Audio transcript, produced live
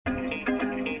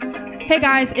Hey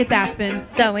guys, it's Aspen,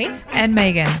 Zoe, and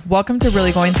Megan. Welcome to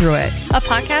Really Going Through It, a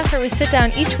podcast where we sit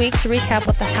down each week to recap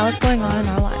what the hell is going on in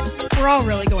our lives. We're all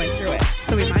really going through it,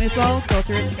 so we might as well go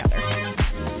through it together.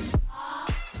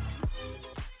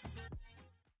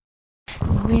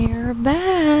 We're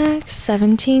back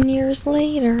 17 years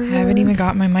later. I haven't even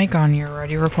got my mic on. You're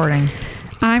already recording.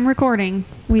 I'm recording.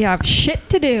 We have shit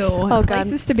to do. Oh,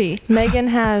 places to be. Megan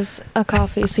has a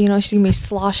coffee, so you know she's going to be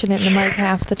sloshing it in the mic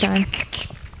half the time.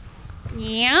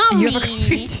 Yummy. You have a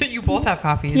coffee too. You both have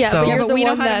coffees. Yeah, so. but you're but the we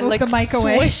know one how to that move like the mic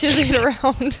away. swishes it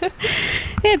around.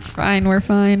 It's fine. We're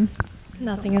fine.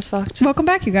 Nothing is fucked. Welcome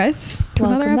back, you guys, to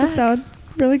Welcome another episode.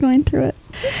 Really going through it.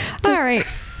 All right.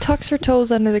 Tucks her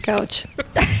toes under the couch.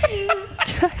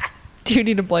 Do you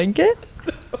need a blanket?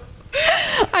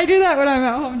 I do that when I'm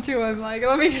at home too. I'm like,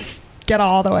 let me just get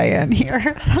all the way in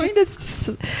here. Let me just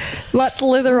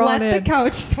Slither on let in. the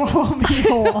couch swallow me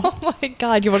whole. Oh my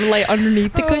god, you want to lay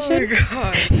underneath the cushion? Oh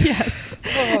my god. Yes.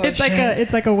 Oh, It's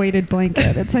like a weighted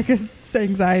blanket. It's like a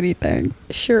anxiety thing.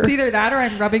 Sure. It's either that or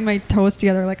I'm rubbing my toes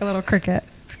together like a little cricket.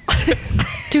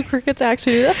 Do crickets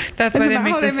actually do that? That's why Isn't they that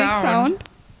make how the they make sound.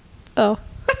 Oh.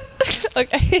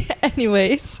 Okay.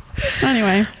 Anyways.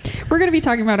 Anyway, we're going to be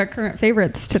talking about our current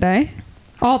favorites today.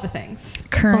 All the things.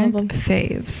 Current All of them.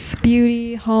 faves.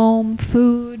 Beauty, home,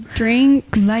 food,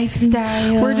 drinks.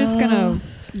 Lifestyle. We're just going to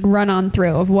run on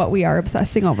through of what we are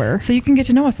obsessing over. So you can get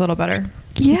to know us a little better.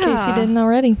 Yeah. In case you didn't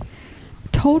already.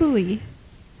 Totally.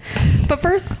 But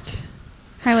first,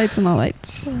 highlights and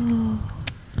lowlights.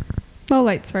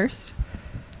 Lowlights first.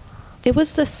 It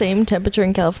was the same temperature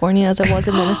in California as it was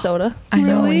in Minnesota. I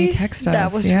know when you Really? text us.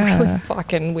 That was yeah. really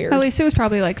fucking weird. At least it was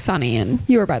probably like sunny and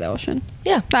you were by the ocean.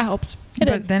 Yeah, That helps. it But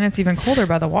did. then it's even colder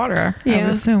by the water, I Yeah.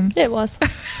 would assume. It was.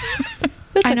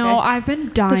 It's I know. okay. I've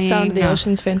been dying. The sound of the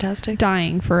ocean's fantastic.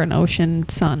 Dying for an ocean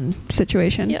sun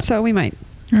situation. Yeah. So we might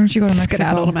Why don't you go to Mexico?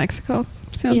 skedaddle to Mexico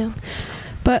soon. Yeah.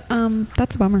 But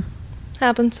that's a bummer.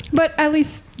 Happens. But at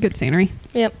least good scenery.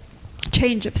 Yep.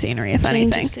 Change of scenery, if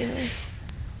Change anything. of scenery.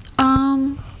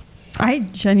 I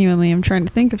genuinely am trying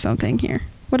to think of something here.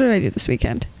 What did I do this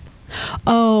weekend?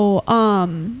 Oh,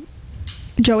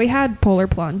 Joey had polar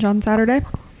plunge on Saturday,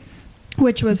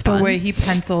 which was The fun. way he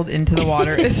penciled into the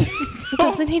water is so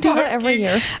Doesn't he do that every fucking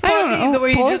year? I don't funny, know. The way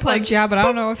he Polar just plunge, yeah, but I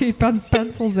don't know if he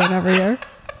pencils in every year.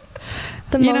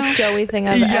 The You most know- Joey thing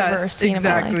I've ever seen in my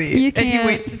life. exactly. You And he can't-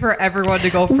 waits for everyone to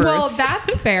go first. Well,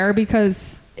 that's fair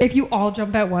because if you all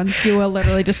jump at once, you will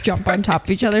literally just jump on top of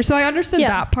each other. So I understood Yeah.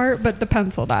 that part, but the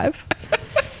pencil dive.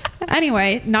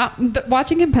 Anyway,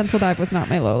 watching him pencil dive was not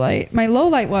my low light. My low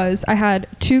light was I had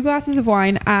 2 glasses of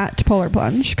wine at Polar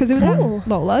Plunge because it was Ooh. at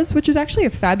Lola's, which is actually a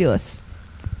fabulous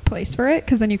place for it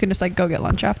because then you can just like go get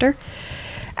lunch after.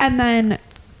 And then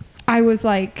I was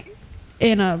like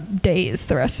in a daze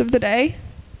the rest of the day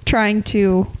trying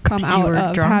to come out were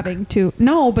of drunk? having to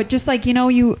but just like I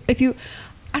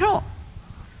don't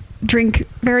drink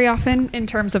very often in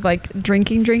terms of like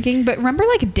drinking, but remember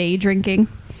like day drinking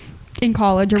in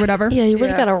college or whatever? Yeah, you really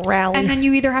Yeah. gotta rally. And then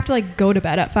you either have to like go to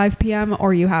bed at 5 p.m.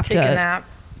 or you have Take to a nap.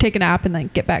 take a nap and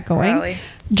like get back going. Rally.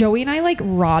 Joey and I like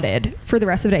rotted for the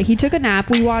rest of the day. He took a nap.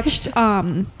 We watched the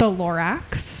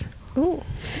Lorax. Ooh.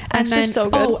 And That's then, just so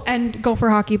good. oh, and Gopher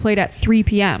Hockey played at 3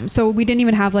 p.m. So we didn't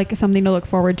even have like something to look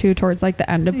forward to towards like the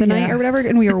end of the night Yeah. or whatever.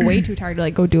 And we were way too tired to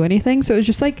like go do anything. So it was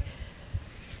just like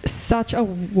such a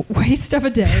waste of a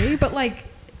day. But like,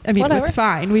 I mean, it was Whatever.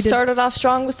 fine. We started off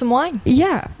strong with some wine.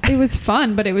 Yeah, it was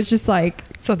fun, but it was just like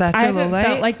So that's I your low haven't light?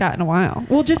 felt like that in a while.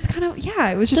 Well, just kind of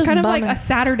it was just Just kind of bumming. like a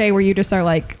Saturday where you just are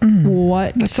like, Mm.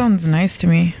 what? That sounds nice to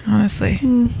me, honestly.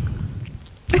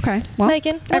 Okay, well,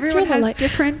 Megan, what's everyone your has light?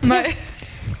 different. My,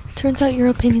 Turns out your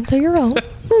opinions are your own.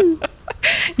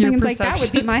 your Megan's like that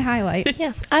would be perception. my highlight.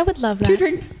 Yeah, I would love that. 2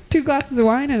 drinks, 2 glasses of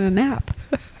wine, and a nap.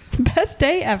 Best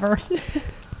day ever.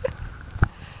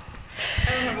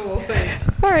 I don't have a low thing.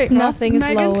 All right, well, Nothing is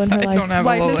low Megan's in her I life. don't have a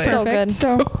life low is light. So perfect. good.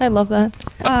 So, I love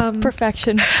that.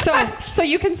 Perfection. so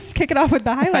you can kick it off with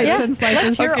the highlights Yeah, since life let's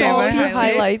is hear Okay, all my your highlight.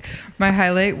 highlights. My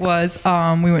highlight was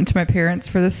we went to my parents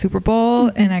for the Super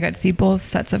Bowl, and I got to see both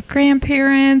sets of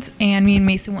grandparents, and me and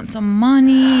Mason won some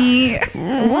money.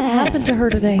 What happened to her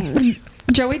today?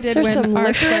 Joey did Is there win some our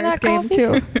liquor in Squares that game coffee?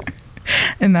 too.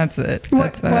 And that's it.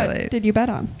 That's my what highlight. did you bet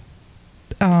on?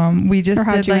 We Or just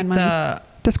how'd did you like win money? the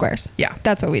The squares. Yeah.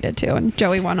 That's what we did too, and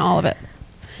Joey won all of it.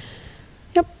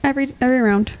 Yep, every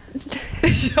round.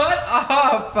 Shut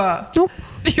up! Nope,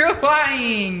 You're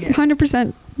lying.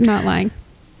 100% not lying.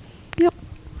 Yep,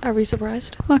 Are we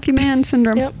surprised? lucky man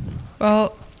syndrome. Yep.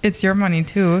 Well, it's your money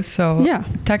too, so Yeah.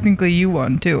 technically you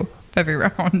won too. every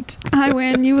round. I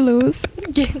win, you lose.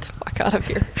 Get the fuck out of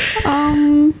here.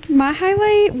 My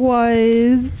highlight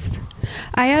was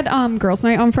I had girls'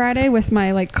 night on Friday with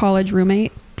my like college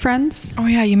roommate friends. Oh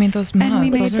yeah, you made those mugs. And we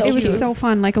made Those are it was cute. so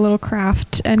fun, like a little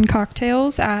craft and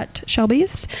cocktails at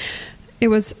Shelby's. It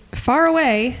was far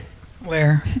away.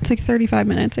 Where? It's like 35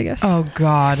 minutes, I guess. Oh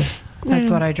God, that's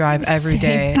know. what I drive every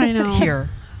day. I know. Here.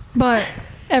 But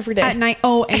Every day. at night,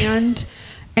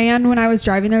 and when I was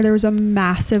driving there was a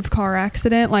massive car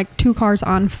accident, like 2 cars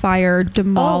on fire,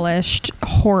 demolished,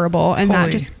 horrible, and Holy.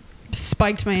 that just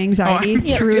spiked my anxiety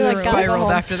Yeah, through you're the like, roof. gotta go Spiraled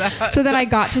home. after that. So then I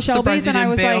got to Shelby's Surprised you and I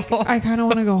was didn't like, bail. I kind of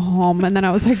want to go home. And then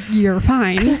I was like, you're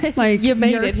fine. Like, You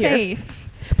made you're it here. safe.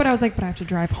 But I was like, but I have to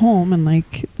drive home. And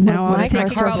like, now my I was car thinking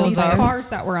about starts on these fire. cars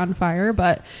that were on fire.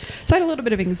 But so I had a little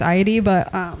bit of anxiety,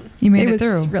 but You made it was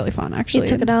through. really fun, actually. You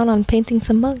took it out on painting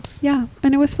some mugs. Yeah.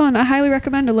 And it was fun. I highly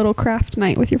recommend a little craft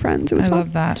night with your friends. It was I fun.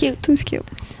 love that. Cute. It was cute.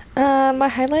 My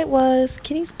highlight was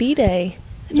Kitty's B-Day.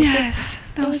 Yes.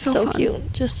 That was so fun.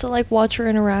 cute. Just to like watch her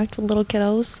interact with little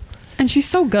kiddos. And she's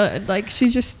so good. Like,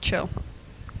 she's just chill.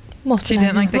 Most She of the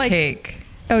didn't time. like the Like- cake.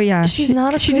 Oh, yeah. She's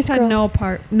not a She just sweet had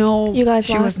girl. no. You guys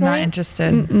She last was not night,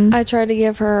 interested. Mm-mm. I tried to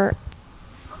give her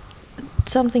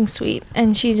something sweet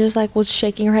and she just like was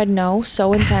shaking her head no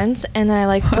so intense, and then I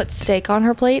like put steak on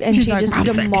her plate and She's she like, just "I'm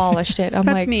sick." demolished it. I'm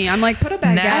That's like, me. I'm like, put a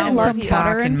baguette Now and we're some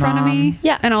butter in talking, front of me. Mom.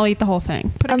 Yeah. And I'll eat the whole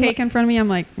thing. Put a I'm cake like- in front of me. I'm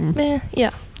like,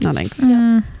 yeah, no thanks.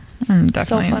 Yeah. I'm So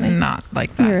definitely funny. not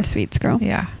like that. You're a sweets girl.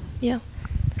 Yeah. yeah.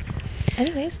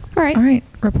 Anyways, All right. All right.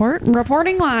 Report.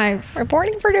 Reporting live.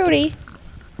 reporting for duty.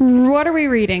 What are we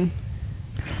reading?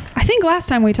 I think last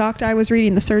time we talked, I was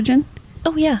reading The Surgeon.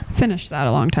 Oh yeah, Finished that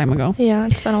a long time ago. yeah.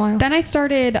 It's been a while. Then I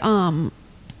started, I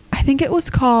think it was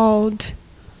called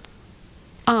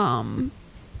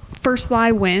First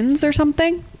Lie Wins or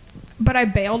something. But I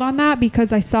bailed on that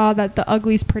because I saw that the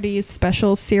Uglies Pretties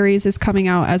special series is coming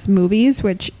out as movies,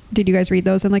 which, did you guys read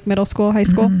those in like middle school, high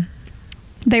school? Mhm.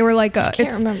 They were like, I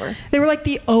can't remember. They were like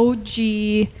the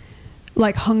OG,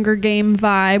 like Hunger Game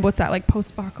vibe. What's that, like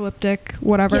post-apocalyptic,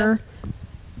 whatever,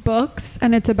 books.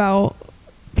 And it's about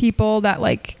people that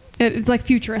like, it's like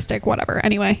futuristic, whatever.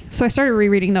 Anyway, so I started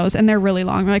rereading those and they're really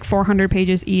long, like 400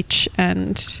 pages each.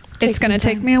 And it's going to some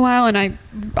take time. me a while. And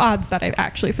odds that I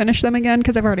actually finish them again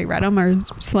because I've already read them are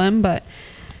slim. But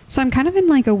so I'm kind of in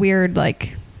like a weird,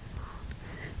 like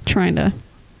trying to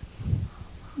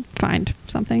find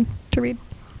something to read.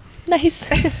 Nice.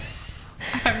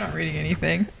 I'm not reading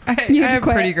anything. I You have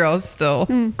quit. Pretty Girls still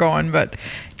Mm. going, but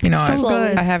you know, So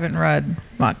good. I haven't read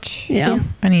much. Yeah.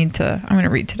 Yeah. I'm going to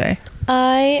read today.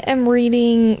 I am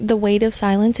reading The Weight of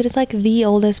Silence. It is like the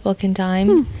oldest book in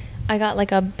time. I got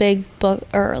like a big book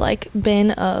or like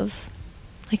bin of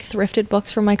like thrifted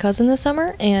books from my cousin this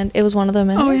summer, and it was one of them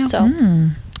in Oh, there. yeah.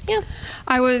 So yeah,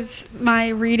 My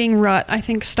reading rut, I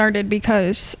think, started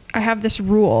because I have this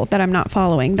rule that I'm not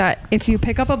following, that if you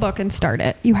pick up a book and start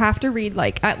it, you have to read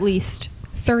like at least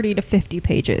 30 to 50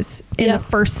 pages in Yeah. the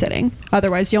first sitting.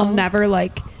 Otherwise, you'll Oh. never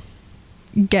like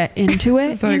get into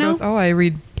it. So you he know? goes, "Oh, I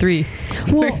read three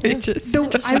Well, pages."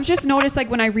 I've just noticed like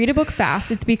when I read a book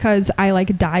fast, it's because I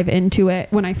like dive into it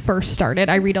when I first started.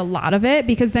 I read a lot of it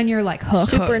because then you're like hooked.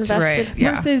 Super Hooked, invested. right,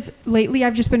 yeah. Versus lately,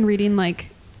 I've just been reading like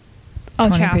a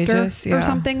 20 chapter pages, yeah. or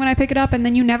something when I pick it up, and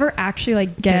then you never actually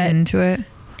like Get into it.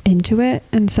 into it.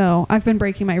 And so I've been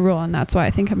breaking my rule, and that's why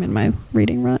I think I'm in my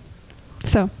reading rut.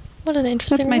 So what an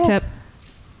interesting. that's my rule. tip.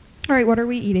 All right, what are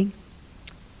we eating?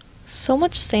 So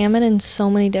much salmon in so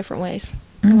many different ways.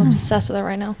 I'm Mm. obsessed with it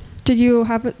right now. Did you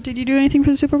do anything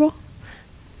for the Super Bowl?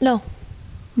 No,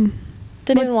 Hmm.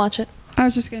 didn't What- even watch it. I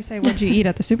was just gonna say, what did you eat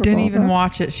at the Super Bowl? Didn't even but-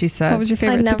 watch it, she says. What was your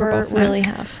favorite I Super Bowl never snack? really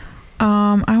have.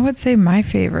 I would say my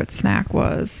favorite snack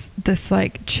was this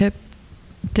like chip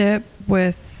dip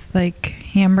with like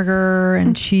hamburger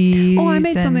and cheese. Oh, I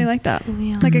made and- something like that, Oh,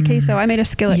 yeah. like a queso. I made a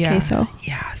skillet yeah. queso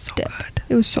Yeah, so dip. good.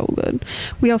 It was so good.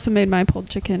 We also made my pulled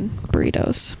chicken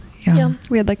burritos. Yeah. Yum.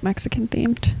 We had like Mexican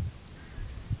themed.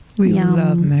 We Yum.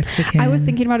 love Mexican. I was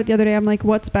thinking about it the other day. I'm like,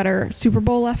 what's better, Super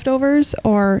Bowl leftovers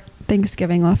or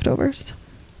Thanksgiving leftovers?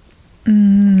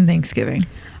 Thanksgiving.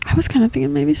 I was kind of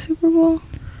thinking maybe Super Bowl.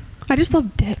 I just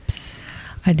love dips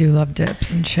I do love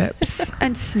dips and chips.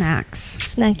 and snacks.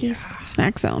 Snackies.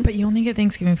 Snack zone. But you only get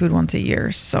Thanksgiving food once a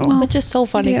year, so Well, Which is so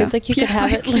funny yeah. because like you Yeah, can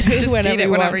have like, it literally just whenever, eat it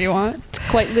whenever you want. It's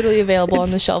quite literally available on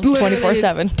the It's shelves literally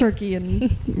 24/7. Turkey and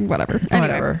whatever. Anyway.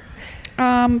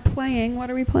 whatever. Playing.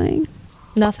 What are we playing?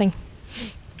 Nothing.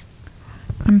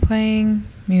 I'm playing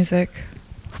music.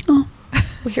 Oh,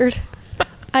 Weird.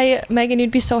 Megan,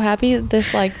 you'd be so happy.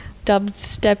 This like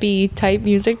dubsteppy type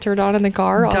music turned on in the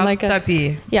car. On like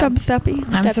Dubsteppy. yeah. Dubsteppy. I'm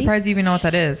Steppy. surprised you even know what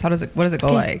that is. What does it go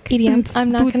like? EDM.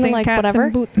 I'm not Boots gonna and like cats whatever.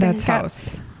 and boots and That's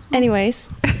cats. house. Anyways,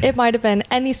 it might have been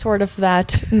any sort of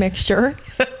that mixture.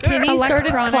 Kitty started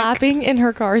Electronic. clapping in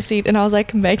her car seat, and I was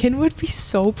like, Megan would be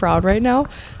so proud right now.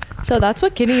 So that's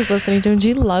what Kitty is listening to, and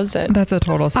she loves it. That's a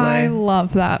total I slay.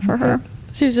 love that for her.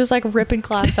 She was just like ripping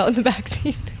claps out in the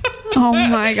backseat. Oh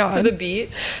my god. To the beat.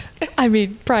 I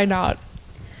mean, probably not.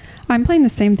 I'm playing the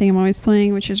same thing I'm always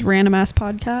playing, which is random ass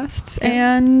podcasts.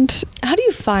 Yeah. And How do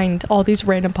you find all these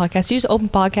random podcasts? You just open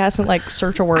podcasts and like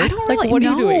search a word. I don't like, really what know.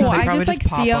 are you doing? They I probably just like just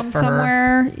pop see up them for her.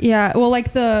 somewhere. Yeah. Well,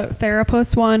 like the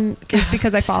therapist one is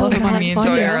because I follow So him on not Me and funny.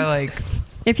 Joy Instagram. are like,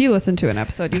 If you listen to an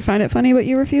episode, you'd find it funny, but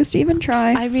you refuse to even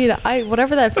try. I mean,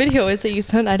 whatever that video is that you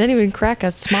sent, I didn't even crack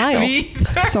a smile. me.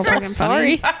 so fucking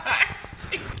Sorry. funny.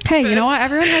 Hey, you know what?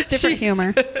 Everyone has different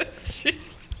humor.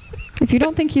 If you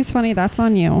don't think he's funny, that's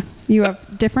on you. You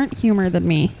have different humor than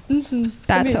me. Mm-hmm.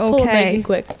 That's Pull a okay. Megan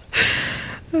quick.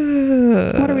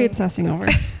 What are we obsessing over?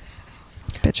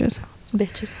 Bitches.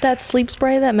 Bitches. That sleep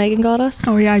spray that Megan got us.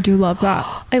 Oh yeah, I do love that.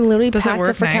 I literally Does it packed it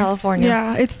work for nice? California.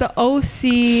 Yeah, it's the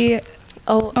OC,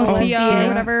 Oh, OCA, OCA.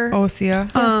 whatever. Osea.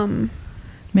 Vagus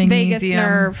Magnesium.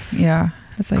 nerve Yeah.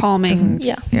 It's like calming doesn't-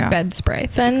 Yeah. Yeah. bed spray.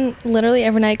 Ben literally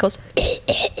every night goes.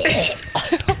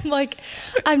 I'm like,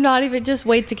 I'm not even. Just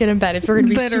wait to get in bed if you're gonna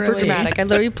be super Literally. dramatic. I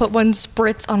literally put one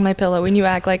spritz on my pillow, and you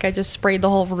act like I just sprayed the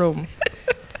whole room.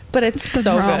 But it's The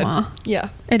so drama. good. Yeah,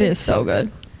 It is so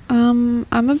good. I'm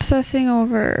obsessing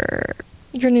over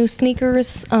Your new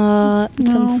sneakers,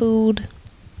 some food.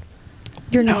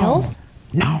 Your nails.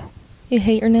 No, You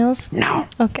hate your nails? no.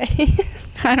 Okay.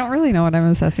 I don't really know what I'm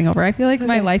obsessing over. I feel like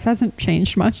my Okay. life hasn't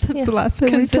changed much since Yeah. the last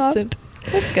time we talked. Consistent.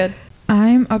 That's good.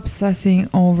 I'm obsessing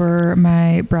over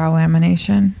my brow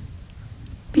lamination.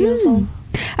 Beautiful.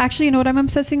 Actually, you know what I'm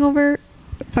obsessing over?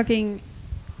 Fucking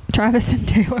Travis and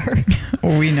Taylor.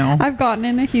 We know. I've gotten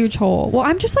in a huge hole. Well,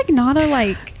 I'm just like not a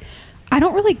like. I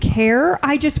don't really care.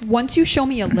 I just once you show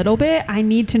me a little bit, I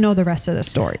need to know the rest of the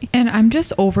story. And I'm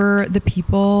just over the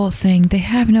people saying they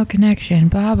have no connection,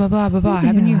 blah, blah, blah, blah, blah.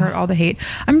 Haven't you Yeah. heard all the hate?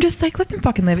 I'm just like, let them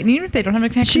fucking live it. And even if they don't have a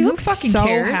connection, She who looks fucking so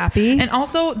cares? happy. And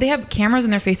also, they have cameras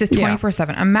in their faces Yeah.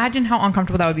 24/7. Imagine how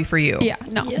uncomfortable that would be for you. Yeah,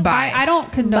 no. Yeah. Bye. I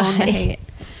don't condone the Bye. hate.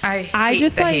 I I hate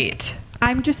just the like hate.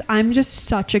 I'm just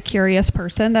such a curious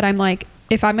person that I'm like,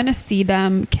 if I'm gonna see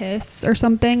them kiss or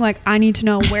something, like I need to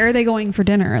know where are they going for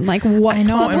dinner and like what I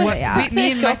know. club And are what, they at.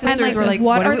 me and my And, sisters like, were like,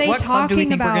 what are they what club do we talking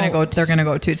think we're gonna go? about? They're gonna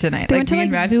go to tonight. They went to like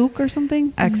imagine- Zook or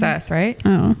something. XS, right?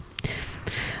 Oh,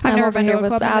 I've I'm never over been here to a with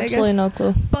club in absolutely Vegas, no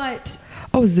clue. but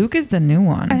Oh, Zook is the new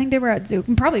one. I think they were at Zook,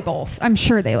 probably both. I'm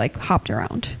sure they like hopped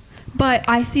around. But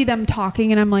I see them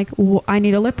talking and I'm like, I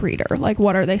need a lip reader. Like,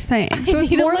 what are they saying? So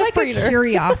it's need a more lip like reader. a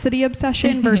curiosity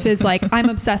obsession versus like, I'm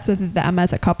obsessed with them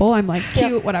as a couple. I'm like,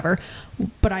 cute, Yep. whatever.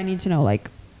 But I need to know, like,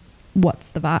 what's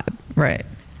the vibe? Right.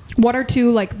 What are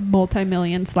two, like,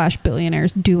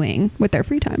 multi-million/billionaires doing with their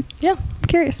free time? Yeah. I'm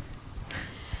curious.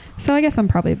 So I guess I'm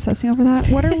probably obsessing over that.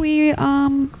 What are we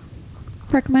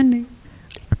recommending?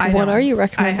 What know. are you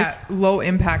recommending? I have low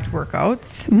impact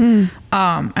workouts. Mm.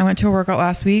 I went to a workout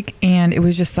last week and it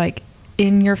was just like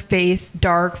in your face,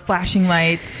 dark, flashing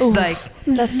lights. Oof. Like,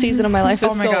 That season of my life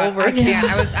is oh my so God, over. I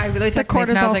can't. I really The texted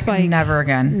Mason, I cortisol was like, spike. never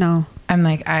again. No. I'm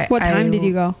like, What time did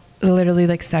you go? Literally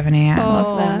like 7 a.m.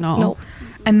 Oh, that. no. Nope.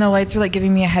 And the lights were like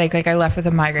giving me a headache. Like I left with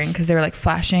a migraine because they were like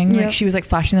flashing. Yep. Like she was like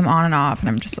flashing them on and off. And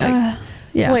I'm just like,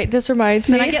 Yeah. Wait, this reminds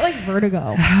And me. then I get like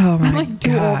vertigo. oh my I'm like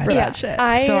too old God. for yeah, that shit.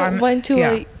 I So I'm- went to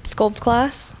yeah. a sculpt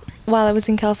class while I was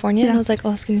in California, and Yeah. I was like,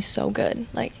 "Oh, it's gonna be so good."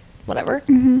 Like, whatever.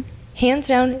 Mm-hmm. Hands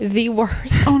down, the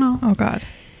worst. Oh no. Oh God.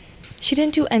 She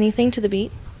didn't do anything to the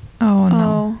beat, Oh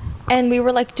no. and we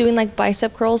were like doing like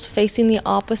bicep curls facing the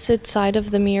opposite side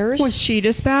of the mirrors. Was she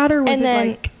just bad or was And it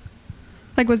then-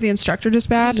 like was the instructor just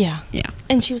bad? Yeah. Yeah.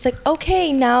 And she was like,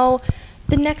 "Okay, now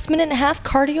the next minute and a half,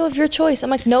 cardio of your choice." I'm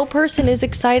like, no person is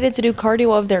excited to do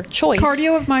cardio of their choice.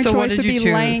 Cardio of my So what choice did would you be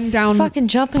choose? laying down. Fucking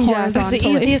jumping jacks is the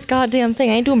horizontally. easiest goddamn thing.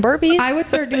 I ain't doing burpees. I would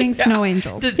start doing snow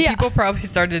angels. Did Yeah. People probably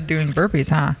started doing burpees,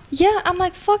 huh? Yeah, I'm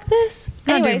like, fuck this.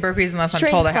 I'm Anyways, not doing burpees unless I'm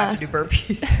strangest told I have to do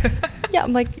burpees. Yeah,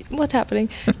 I'm like, what's happening?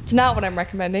 It's not what I'm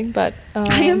recommending, but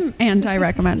I am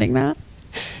anti-recommending that.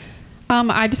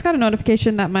 I just got a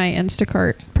notification that my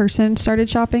Instacart person started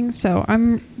shopping, so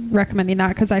I'm recommending that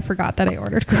because I forgot that I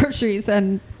ordered groceries,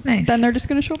 and Nice. then they're just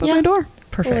going to show up Yeah. at my door.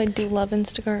 Perfect. Oh, I do love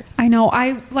Instacart. I know.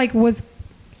 I like was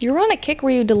You were on a kick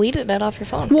where you deleted it off your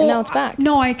phone, and now it's back.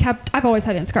 No, I've always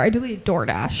had Instacart. I deleted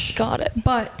DoorDash. Got it.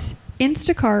 But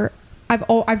Instacart,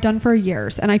 I've done for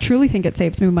years, and I truly think it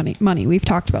saves me money. We've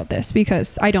talked about this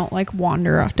because I don't like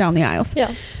wander down the aisles.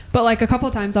 Yeah. But like a couple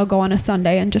of times I'll go on a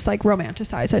Sunday and just like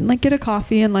romanticize it and like get a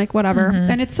coffee and like whatever.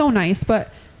 Mm-hmm. And it's so nice,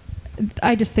 but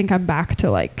I just think I'm back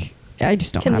to like, I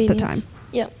just don't have the time. Convenience.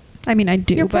 Yeah. I mean, I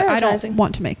do, You're but I prioritizing. don't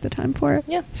want to make the time for it.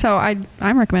 Yeah. So I'm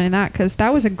recommending that because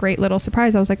that was a great little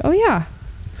surprise. I was like, oh yeah,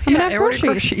 I'm gonna have I ordered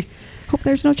groceries. Hope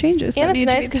there's no changes. And that it's need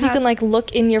to nice be because you can packed. like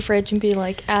look in your fridge and be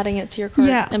like adding it to your cart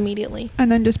Yeah. immediately.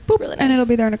 and then just boop, really and nice. it'll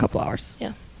be there in a couple hours.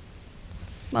 Yeah.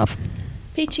 Love.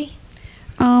 Peachy.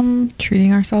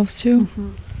 Treating ourselves too.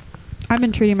 I've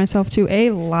been treating myself to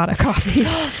a lot of coffee.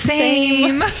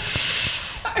 Same.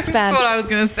 It's bad. That's what I was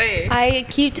gonna say. I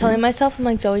keep telling myself, I'm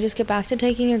like, Zoe, just get back to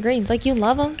taking your greens. Like, you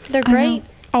love them. They're I know. great.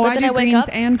 Oh, But I then do I wake greens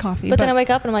up- and coffee. But then I wake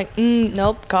up and I'm like,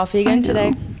 nope, coffee I again know.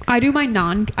 today. I do my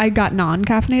I got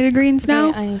non-caffeinated greens now.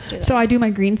 Yeah, I need to do that. So I do my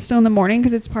greens still in the morning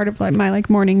because it's part of like my like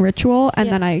morning ritual, and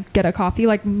Yeah. then I get a coffee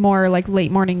like more like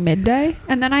late morning, midday,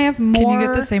 and then I have more. Can you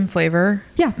get the same flavor?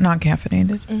 Yeah.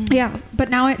 Non-caffeinated. Yeah, but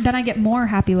now then I get more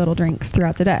happy little drinks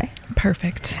throughout the day,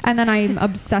 Perfect. and then I'm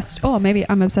obsessed. Oh, maybe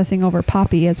I'm obsessing over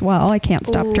Poppy as well. I can't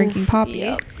stop Oof, drinking Poppy.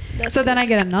 yep. That's So then good. I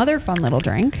get another fun little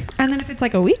drink, and then if it's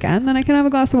like a weekend, then I can have a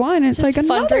glass of wine, and it's Just like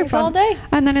fun another drinks fun all day.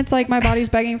 And then it's like my body's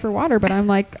begging for water, but I'm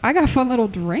like, I got fun little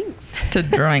drinks To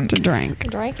drink. to drink.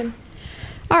 Drinking.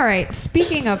 All right.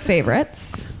 Speaking of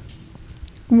favorites,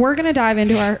 we're gonna dive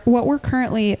into what we're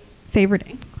currently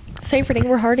favoriting Favoriting,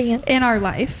 we're harding it. in our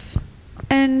life,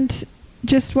 and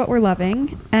just what we're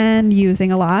loving and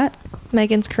using a lot.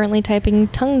 Megan's currently typing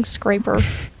tongue scraper.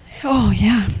 Oh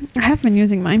yeah, I have been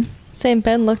using mine. Same.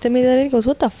 Ben looked at me that day. He goes,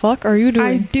 "What the fuck are you doing?" I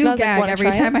And do was like, gag "Wanna every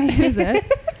try time it?" I use it,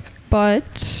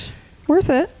 but worth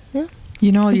it. Yeah.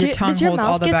 You know, Does your tongue does your holds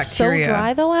all mouth the get bacteria. so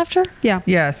dry though after? Yeah.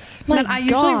 Yes. My Then I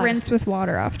usually God. rinse with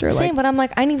water after. Same, Like, but I'm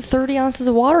like, I need 30 ounces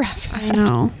of water after I that.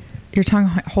 know. Your tongue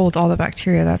holds all the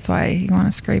bacteria. That's why you want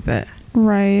to scrape it.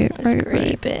 Right.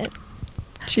 Scrape it.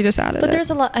 She just added But it. there's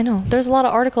a lot. I know. There's a lot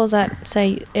of articles that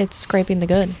say it's scraping the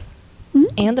good Hmm?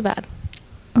 and the bad.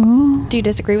 Oh. Do you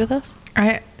disagree with us?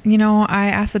 I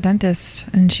asked the dentist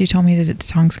and she told me to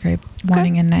tongue scrape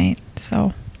morning and night.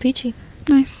 So, Peachy.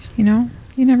 Nice. you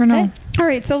never know. Hey. All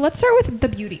right. So let's start with the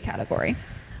beauty category.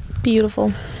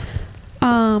 Beautiful.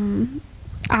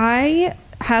 I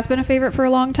has been a favorite for a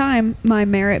long time. My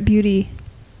Merit Beauty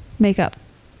makeup.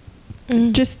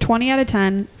 Mm. Just 20 out of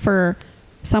 10 for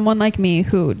someone like me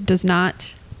who does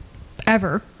not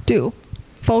ever do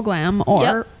full glam or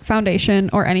Yep. foundation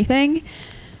or anything.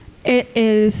 It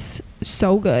is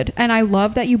so good. And I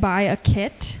love that you buy a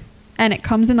kit and it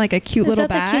comes in like a cute Is little that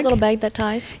bag. the cute little bag that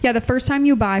ties? Yeah, the first time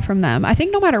you buy from them, I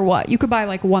think no matter what, you could buy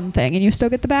like one thing and you still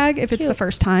get the bag if it's the Cute.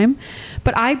 first time.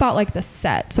 But I bought like the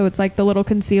set. So it's like the little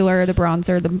concealer, the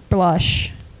bronzer, the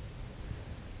blush,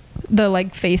 the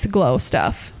like face glow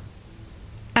stuff.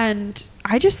 And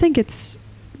I just think it's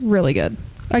really good.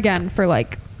 Again, for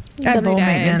like every Low day.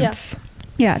 maintenance.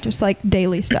 Yeah, just like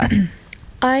daily stuff.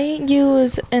 I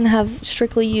use and have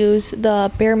strictly used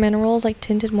the Bare Minerals like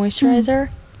tinted moisturizer.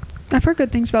 I've heard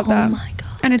good things about Oh that. my God.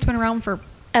 And it's been around for,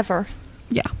 Ever.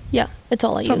 yeah. Yeah, it's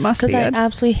all I So it use. must be Because I good.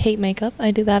 absolutely hate makeup.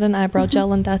 I do that and eyebrow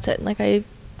gel and that's it. Like I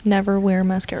never wear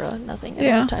mascara, nothing. I don't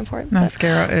Yeah. have time for it. but-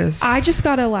 Mascara is. I just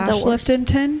got a lash The worst. lift and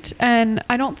tint, and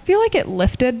I don't feel like it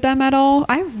lifted them at all.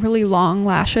 I have really long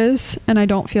lashes, and I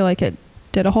don't feel like it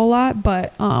did a whole lot,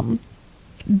 but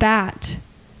that,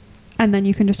 and then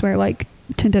you can just wear like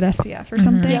tinted SPF or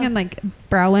something, Yeah. and like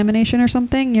brow lamination or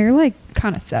something. You're like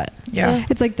kind of set. yeah. Yeah.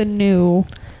 It's like the new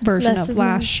version Less of is more.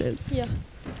 lashes.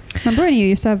 Yeah. Remember when you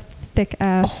used to have thick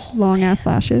ass, long ass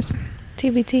lashes?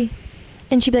 TBT.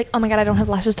 And she'd be like, "Oh my God, I don't have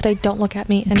lashes today. Don't look at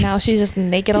me." And now she's just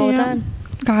naked all the Yeah. time.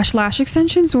 Gosh, lash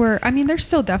extensions were, I mean, they're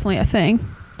still definitely a thing.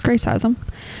 Grace has them.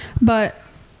 But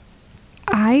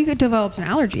I developed an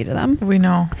allergy to them. We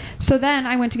know. So then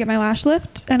I went to get my lash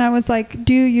lift and I was like,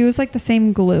 do you use like the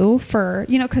same glue for,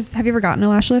 because have you ever gotten a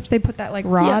lash lift? They put that like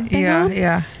rod thing Yeah, on.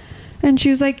 yeah. And she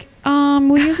was like,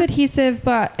 we use adhesive,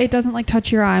 but it doesn't like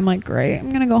touch your eye. I'm like, great. I'm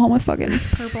going to go home with fucking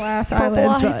purple ass Purple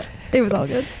eyelids. eyes. But it was all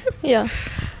good. Yeah.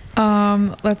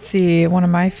 Let's see. One of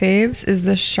my faves is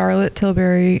the Charlotte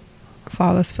Tilbury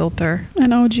Flawless Filter.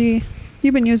 An OG.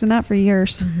 You've been using that for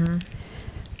years. Mm-hmm.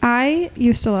 I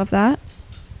used to love that.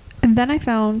 And then I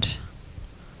found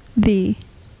the,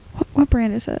 what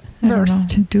brand is it? I don't know.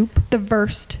 Versed. Dupe. The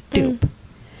Versed dupe.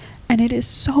 And it is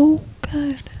so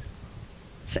good.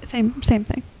 Same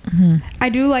thing. Mm-hmm. I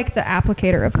do like the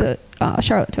applicator of the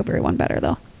Charlotte Tilbury one better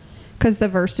though. Because the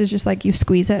Versed is just like you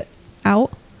squeeze it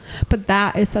out. But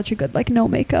that is such a good like no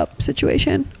makeup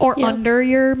situation, or Yeah. under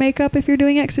your makeup if you're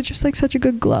doing it, because it's just like such a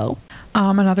good glow.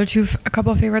 A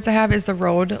couple of favorites I have is the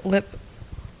Rhode Lip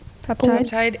Peptide.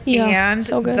 Peptide Yeah, and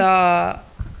so good.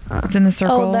 it's in the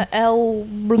circle. Oh, the L.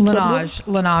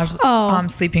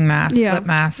 Laneige sleeping mask, Yeah. lip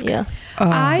mask. Yeah. Oh,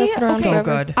 That's been around so forever.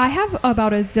 good. I have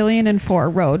about 1,004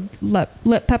 Rhode lip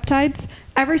peptides.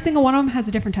 Every single one of them has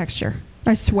a different texture.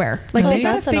 I swear. Like Really? they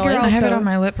gotta That's figure annoying. out. I have it on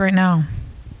my lip right now.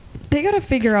 They gotta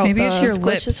figure out. Maybe it's your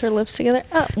Squishes lips. her lips together.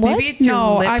 What? Maybe it's your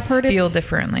No, lips I've heard feel it's-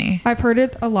 differently. I've heard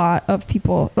it a lot of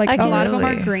people. Like I a can- lot of them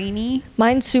are Really? grainy.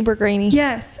 Mine's super grainy.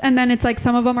 Yes, and then it's like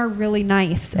some of them are really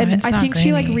nice, and Mine's I not think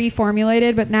she like grainy.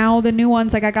 reformulated. But now the new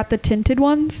ones, like I got the tinted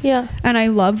ones. Yeah. and I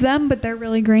love them, but they're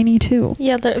really grainy too.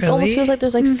 Yeah, it almost Really? feels like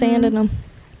there's like sand in them.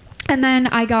 And then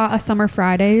I got a Summer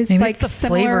Fridays, Maybe like it's the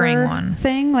similar flavoring one.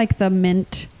 thing, like the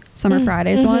mint Summer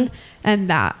Fridays mhm. one, and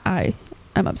that I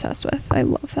am obsessed with. I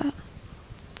love that.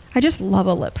 I just love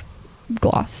a lip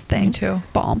gloss thing. Me too.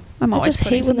 Balm. I'm I always just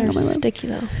putting hate when something they're on my lip. sticky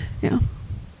though. Yeah.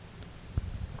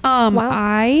 Wow.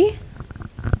 I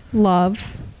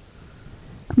love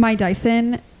my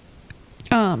Dyson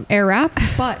air wrap,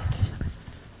 but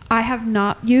I have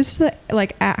not used the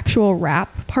like actual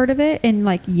wrap part of it in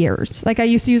like years. Like I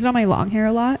used to use it on my long hair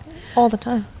a lot. All the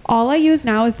time. All I use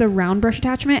now is the round brush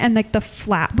attachment and like the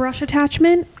flat brush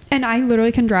attachment, and I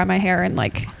literally can dry my hair in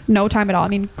like no time at all. I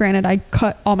mean, granted, I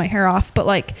cut all my hair off, but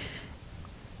like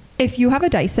if you have a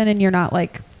Dyson and you're not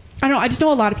like, I don't know, I just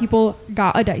know a lot of people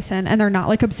got a Dyson and they're not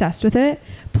like obsessed with it.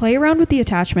 Play around with the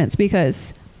attachments,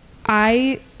 because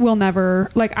I will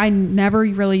never, like I never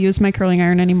really use my curling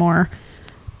iron anymore.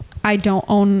 I don't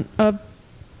own a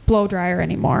blow dryer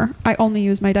anymore. I only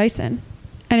use my Dyson,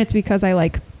 and it's because I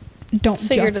like don't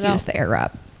Figured just it out. use the air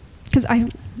wrap, because I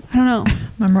don't know.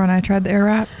 Remember when I tried the air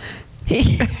wrap?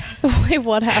 Wait,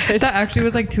 what happened? That actually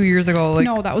was like 2 years ago. Like,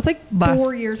 no, that was like last-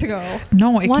 4 years ago.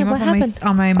 No, it Why? came What up on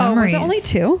happened? my Oh, was memories. it only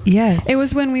 2? Yes. It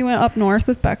was when we went up north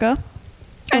with Becca.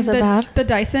 Was And it bad? The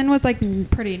Dyson was like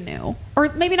pretty new, or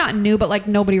maybe not new, but like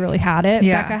nobody really had it.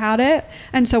 Yeah. Becca had it,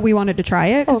 and so we wanted to try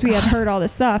it because Oh, we had God. heard all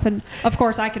this stuff, and of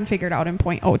course I can figure it out in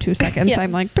 0.02 seconds. Yeah.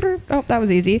 I'm like, oh, that was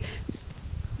easy.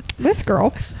 This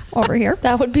girl over here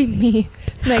That would be me.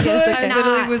 Megan, it's I okay. could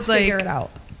literally not was figure like- it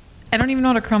out. I don't even know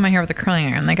how to curl my hair with a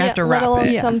curling iron. Like I have to let wrap alone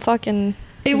it. Yeah. some fucking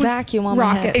It was vacuum on my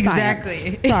rocket head. science.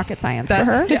 Exactly. Rocket science That-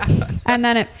 for her. yeah. And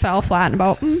then it fell flat in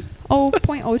about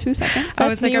 0.02 seconds. I That's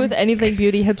was me like, with anything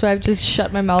beauty. That's why I've just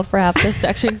shut my mouth for half this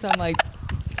section. So I'm like,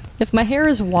 if my hair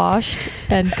is washed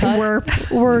and cut, We're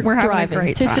having a thriving.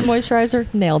 great Tinted time.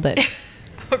 moisturizer, nailed it.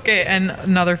 Okay, and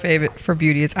another favorite for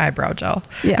beauty is eyebrow gel.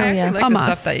 Yeah. I Oh, yeah. actually like A the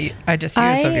must. stuff that I just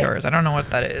used of I- yours. I don't know what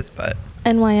that is, but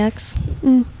NYX.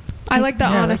 I like the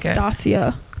Yeah, I like it.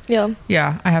 Anastasia. Yeah.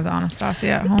 yeah, I have the Anastasia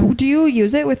at home. Do you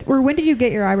use it with, or when did you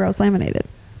get your eyebrows laminated?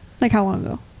 Like how long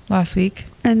ago? Last week.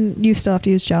 And you still have to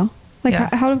use gel? Like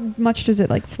Yeah. how much does it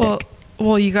like stick?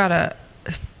 Well, you gotta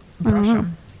brush Uh-huh.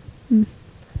 them.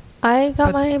 I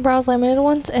got But- my brows laminated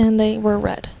once and they were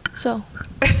red. So,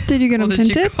 Did you get them Did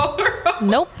she tinted? color 'em?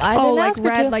 nope. I Oh, didn't like ask her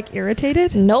red, to. like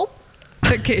irritated? Nope.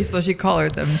 Okay, so she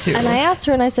colored them too. And I asked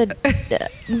her and I said,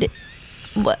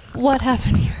 what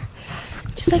happened here?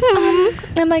 She's like,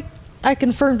 I'm like, I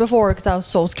confirmed before because I was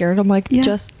so scared. I'm like, Yeah.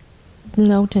 just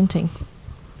no tinting,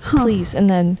 please. And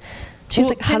then she was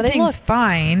like, how do they look? tinting's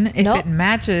fine if Nope. it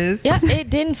matches. Yeah, it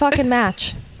didn't fucking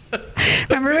match.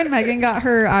 Remember when Megan got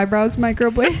her eyebrows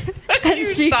microbladed and You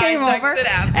she came side over texted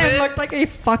Aspen. and looked like a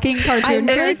fucking I cartoon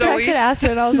literally character? texted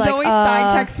Aspen and I was like, Zoe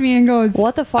side texts me and goes,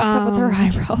 what the fuck's up with her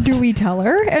eyebrows? Do we tell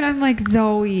her? And I'm like,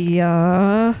 Zoe,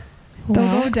 they'll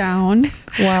go down.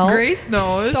 Well, Grace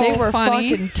knows. So they were funny.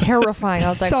 fucking terrifying. I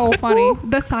was like, So funny.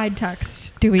 The side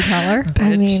text. Do we tell her?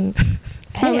 I mean,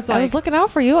 hey, I was was, like- looking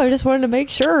out for you. I just wanted to make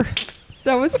sure.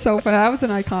 That was so funny. That was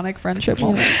an iconic friendship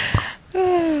moment.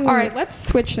 All right, let's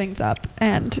switch things up.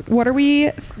 And what are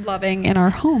we loving in our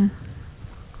home?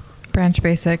 Branch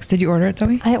Basics. Did you order it,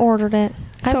 Zoe? I ordered it.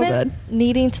 So I've been good.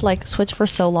 needing to like switch for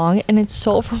so long, and it's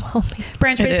so overwhelming.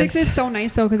 Branch It Basics is. is so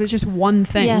nice though because it's just one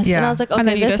thing. Yes, and Yeah. I was like, And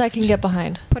then okay, you this I just- can get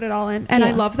behind. Put it all in. And I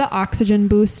Yeah. love the oxygen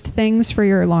boost things for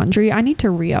your laundry. I need to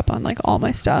re-up on like all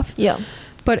my stuff. Yeah.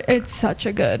 But it's such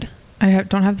a good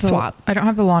Don't have the Swap. I don't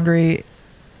have the laundry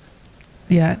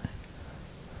yet.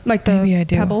 like the Maybe I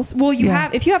do. pebbles. Well, you Yeah.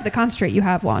 have if you have the concentrate, you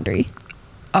have laundry.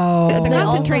 Oh, The They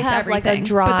also concentrate's have, like, a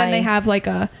everything, but then they dry have like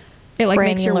it like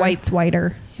makes your granular. whites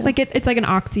whiter. Yeah. Like it's like an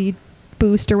oxy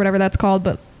boost or whatever that's called,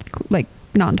 but like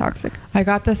non-toxic. I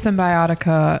got the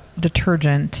Symbiotica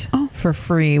detergent Oh. for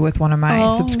free with one of my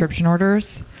Oh. subscription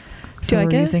orders. Do you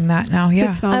like we're it? using that now. Does Yeah.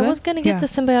 it smell I good? was gonna get Yeah. the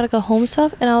Symbiotica home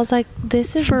stuff, and I was like,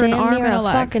 "This is For an damn arm near and a a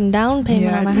leg. fucking down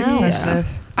payment on a it's house." expensive.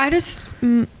 I just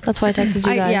That's why I texted you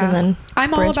guys, yeah. and then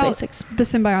I'm all Bridge about Basics. the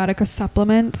Symbiotica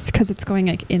supplements because it's going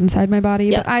like inside my body.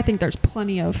 Yep. But I think there's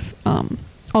plenty of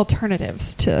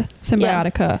alternatives to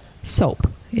Symbiotica soap.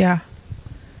 Yeah.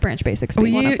 Branch Basics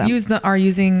being one of them. Are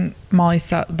using Molly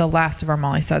the last of our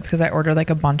Molly Suds because I ordered like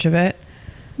a bunch of it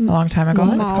a long time ago.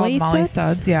 What? It's Molly called Molly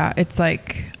Suds? Suds. Yeah, it's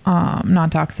like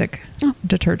non-toxic Oh.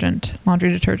 detergent, laundry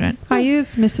detergent. I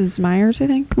use Mrs. Meyer's, I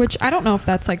think, which I don't know if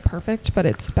that's like perfect, but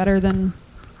it's better than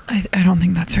I don't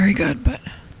think that's very good, but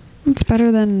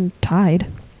Tide.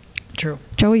 true.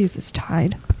 Joey uses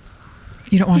Tide.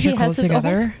 You don't wash He your has clothes his own?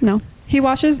 together? No, he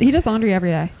does laundry every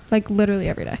day, like literally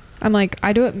every day. I'm like,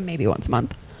 I do it maybe once a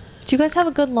month. Do you guys have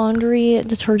a good laundry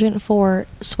detergent for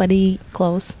sweaty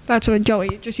clothes? That's what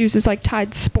Joey just uses, like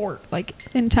Tide Sport, like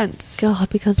intense. God,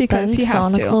 because Ben's he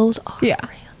has sauna to. clothes are Yeah.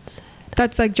 rancid.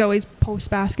 That's like Joey's post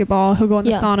basketball. He'll go in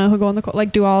the Yeah. sauna. He'll go in the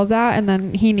like do all of that, and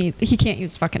then he can't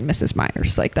use fucking Mrs.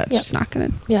 Meyer's. Like that's Yeah. just not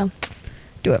gonna Yeah.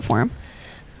 do it for him.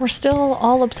 We're still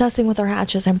all obsessing with our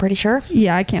hatches, I'm pretty sure.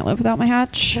 Yeah, I can't live without my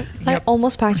hatch. I Yep.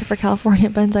 almost packed it for California.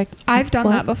 Ben's like, I've done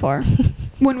 "What?" that before.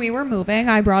 When we were moving,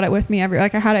 I brought it with me I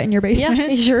had it in your basement. Yeah,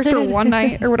 you sure For did. one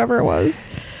night or whatever it was.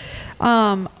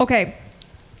 Okay.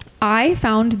 I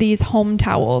found these home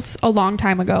towels a long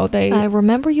time ago. I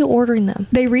remember you ordering them.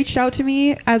 They reached out to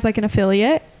me as like an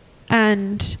affiliate,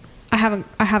 and I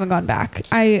haven't gone back.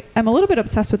 I am a little bit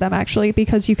obsessed with them actually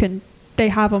because they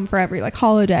have them for every like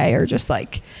holiday or just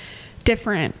like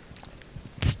different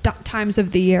times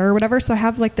of the year or whatever. So I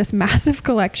have like this massive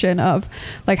collection of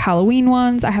like Halloween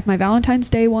ones. I have my Valentine's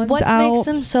Day ones What out. makes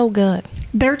them so good?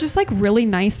 They're just like really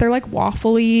nice. They're like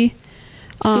waffly.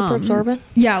 Super absorbent?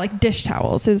 Yeah, like dish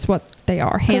towels is what they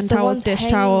are. 'Cause Hand the towels, ones dish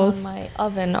hanging towels. on my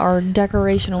oven are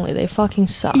decoration only. They fucking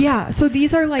suck. Yeah, so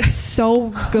these are like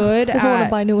so good I don't want to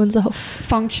at buy new ones though.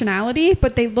 functionality,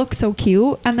 but they look so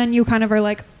cute. And then you kind of are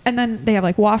like, and then they have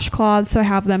like washcloths. So I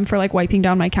have them for like wiping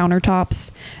down my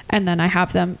countertops, and then I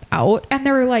have them out, and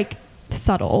they're like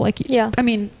subtle. Like, Yeah. I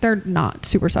mean, they're not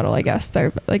super subtle, I guess.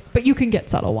 They're like, but you can get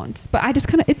subtle ones. But I just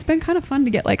it's been kind of fun to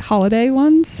get like holiday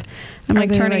ones. I'm Are like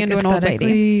they, turning like, into an old lady.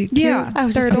 aesthetically cute? Yeah, I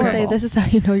was they're just going to say, adorable. this is how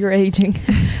you know you're aging.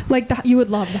 Like you would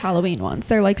love the Halloween ones.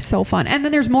 They're like so fun. And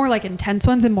then there's more like intense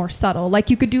ones and more subtle. Like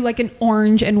you could do like an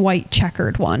orange and white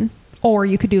checkered one, or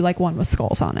you could do like one with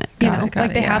skulls on it. You know, Got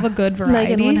like it, they yeah. have a good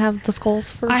variety. Megan would have the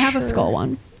skulls for I have a sure. skull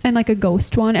one and like a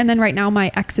ghost one. And then right now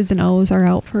my X's and O's are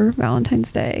out for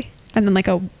Valentine's Day. And then like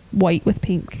a white with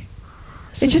pink.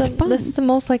 This It's is just fun. This is the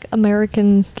most like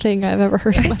American thing I've ever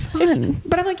heard in my It's life. fun.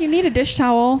 But I'm like, you need a dish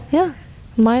towel. Yeah.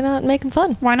 Why not make them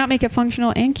fun? Why not make it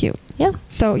functional and cute? Yeah.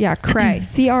 So yeah, Cray.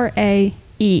 CRAE.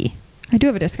 I do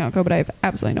have a discount code, but I have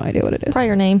absolutely no idea what it is. Probably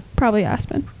your name. Probably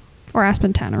Aspen. Or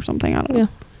Aspen 10 or something. I don't know. Yeah.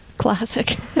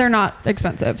 Classic. They're not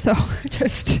expensive, so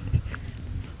just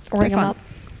Ring them fun. up.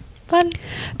 Fun.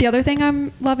 The other thing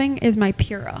I'm loving is my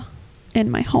Pura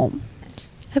in my home.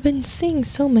 I've been seeing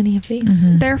so many of these.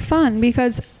 Mhm. They're fun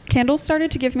because candles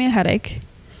started to give me a headache.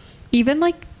 Even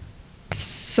like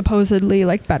supposedly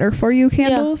like better for you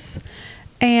candles.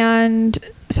 And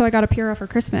so I got a Pura for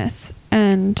Christmas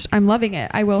and I'm loving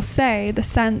it. I will say the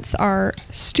scents are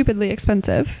stupidly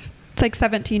expensive. It's like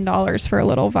 $17 for a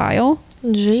little vial.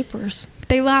 Jeepers.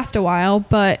 They last a while,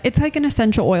 but it's like an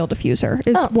essential oil diffuser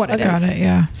is Oh, what it okay. is. Got it,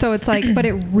 yeah. So it's like, but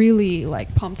it really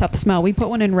like pumps out the smell. We put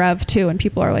one in Rev too, and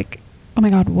people are like, "Oh my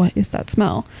god, what is that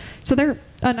smell?" So they're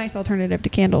a nice alternative to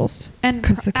candles, and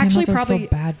Because the actually candles are probably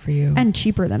so bad for you. and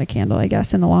cheaper than a candle, I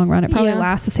guess, in the long run. It probably Yeah.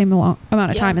 lasts the same amount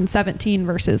of time. Yeah. And 17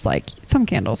 versus like some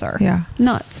candles are Yeah.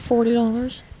 nuts.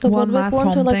 $40. The One Woodwick last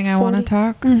ones are home like thing I want to 40.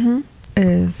 talk Mm-hmm.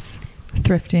 is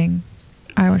thrifting.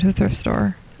 I went to the thrift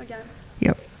store. Again.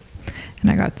 Yep. And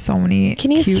I got so many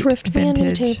Can you cute thrift me a new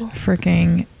vintage table?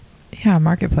 freaking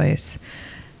marketplace.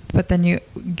 But then you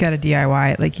get a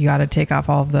DIY, like you got to take off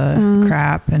all the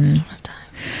crap I and don't have time.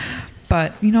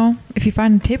 but you know, if you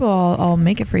find a table, I'll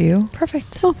make it for you.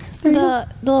 Perfect. Oh, there you go.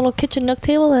 The little kitchen nook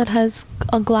table that has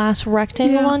a glass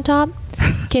rectangle Yeah. on top.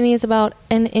 Kenny is about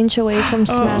an inch away from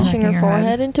smashing Smacking her her forehead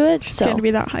head. into it. It's So going to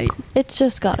be that height. it's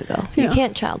just gotta go. You Yeah.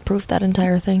 can't childproof that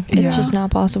entire thing. It's Yeah. just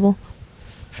not possible.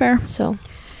 Fair. So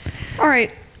All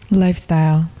right.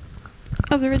 Lifestyle.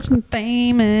 Of the rich and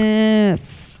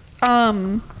famous.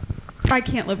 I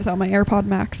can't live without my AirPod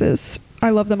Maxes. I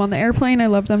love them on the airplane. I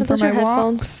love them Are for those my your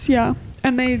headphones? walks. Yeah.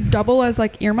 And they double as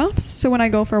like earmuffs. So when I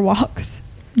go for walks,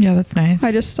 Yeah, that's nice.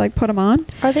 I just like put them on.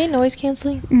 are they noise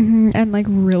canceling? And like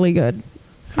really good.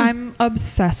 I'm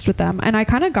obsessed with them. And I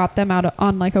kind of got them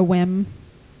on like a whim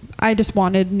I just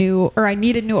wanted new, or I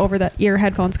needed new over the ear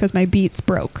headphones because my Beats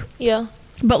broke. Yeah.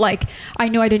 But like, I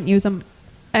knew I didn't use them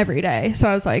every day. So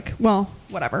I was like, well,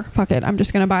 whatever, fuck it. I'm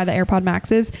just going to buy the AirPod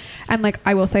Maxes. And like,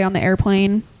 I will say on the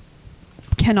airplane,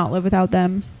 cannot live without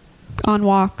them. On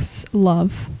walks,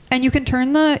 love. And you can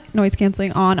turn the noise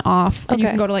canceling on, off, and you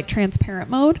can go to like transparent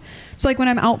mode. So like when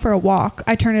I'm out for a walk,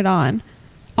 I turn it on,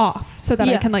 off, so that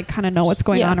I can like kind of know what's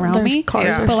going on around me.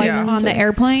 Cars but like on the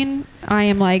airplane, I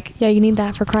am like, yeah, you need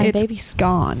that for crying it's babies.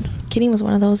 Gone. Kitty was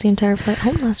one of those the entire flight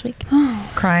home last week.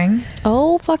 Crying?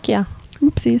 Oh, fuck yeah.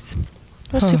 Oopsies.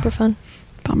 It was super fun.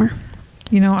 Bummer.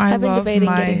 You know, I've been debating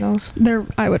getting those.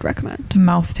 I would recommend.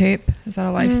 Mouth tape. Is that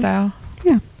a lifestyle?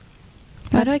 Yeah.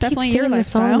 Why do I keep singing the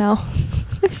song now?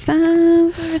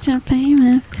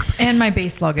 Famous. And my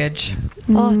base luggage.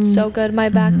 Oh, it's so good. My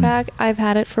backpack, I've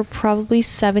had it for probably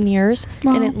 7 years,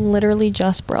 and it literally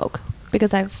just broke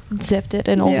because I've zipped it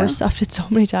and overstuffed it so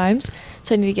many times.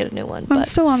 So I need to get a new one. I'm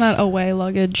still on that away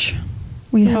luggage.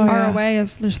 Our away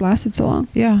has just lasted so long.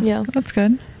 Yeah. That's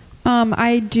good.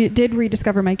 I did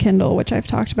rediscover my Kindle, which I've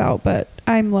talked about, but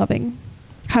I'm loving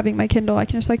having my Kindle. I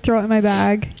can just like throw it in my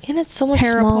bag. And it's so much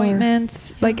hair smaller.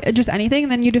 appointments, like just anything.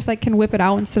 And then you just like can whip it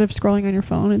out instead of scrolling on your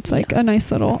phone. It's like a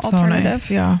nice little alternative.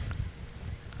 Nice, yeah.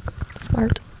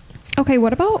 Smart. Okay,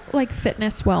 what about like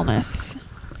fitness, wellness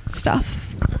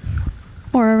stuff?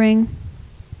 Aura ring.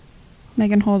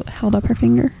 Megan held up her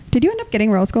finger. Did you end up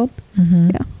getting rose gold? Mm-hmm.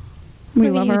 Yeah. We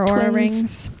Look love at our you, Aura twins.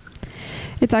 rings.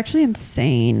 It's actually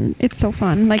insane. It's so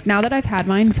fun. Like now that I've had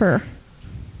mine for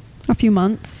a few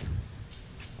months,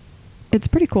 it's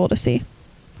pretty cool to see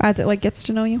as it like gets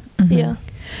to know you. Mm-hmm. Yeah.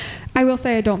 I will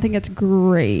say I don't think it's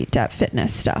great at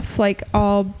fitness stuff. Like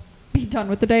I'll be done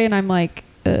with the day and I'm like,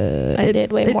 I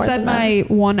did way more than that. It said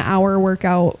my 1 hour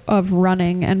workout of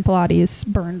running and Pilates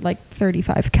burned like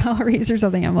 35 calories or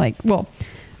something. I'm like, well,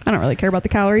 I don't really care about the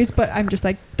calories, but I'm just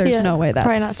like, there's no way that's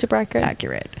probably not super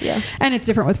accurate. Yeah. And it's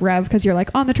different with Rev because you're like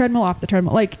on the treadmill, off the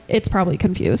treadmill. Like it's probably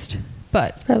confused,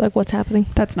 but like what's happening?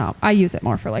 That's not. I use it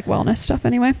more for like wellness stuff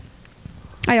anyway.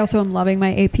 I also am loving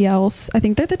my APLs. I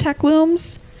think they're the Tech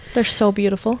Looms. They're so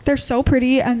beautiful. They're so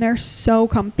pretty and they're so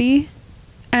comfy.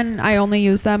 And I only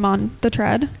use them on the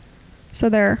tread. So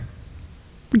they're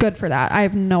good for that. I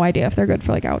have no idea if they're good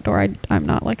for like outdoor. I'm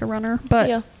not like a runner,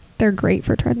 but they're great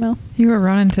for treadmill. You were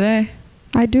running today.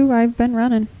 I do. I've been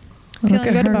running.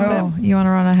 Feeling good about it. You want to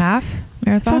run a half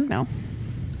marathon? Fuck no.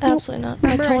 Absolutely not.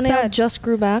 Remember my toenail just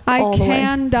grew back all the way. I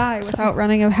can die without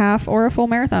running a half or a full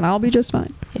marathon. I'll be just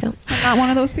fine. Yeah. I'm not one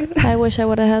of those people. I wish I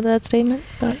would have had that statement,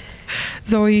 but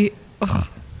Zoe,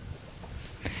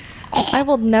 I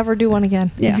will never do one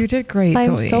again. Yeah. You did great,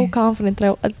 I'm Zoe. so confident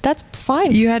that that's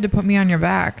fine. You had to put me on your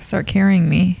back, start carrying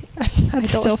me. That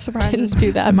still surprises didn't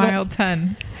do that. Mile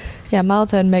 10. Yeah, mile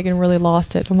 10, Megan really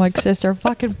lost it. I'm like, sister,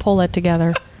 fucking pull it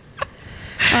together.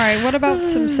 All right, what about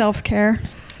some self-care?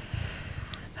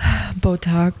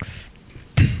 Botox.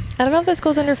 I don't know if this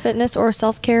goes under fitness or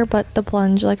self-care, but the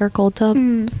plunge, like our cold tub.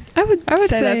 I would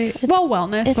say that's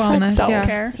wellness. It's wellness, like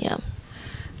self-care.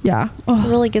 Yeah. It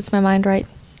really gets my mind right.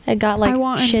 It got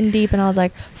like shin deep, and I was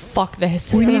like, "Fuck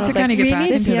this." We need to kind of get back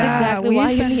into this is exactly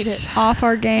why you need it. Off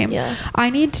our game. Yeah.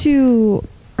 I need to,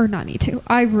 or not need to.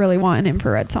 I really want an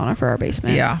infrared sauna for our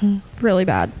basement. Yeah. Really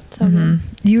bad. So good.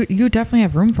 You definitely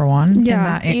have room for one.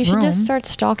 Yeah. You should just start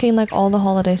stalking like all the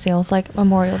holiday sales, like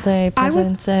Memorial Day,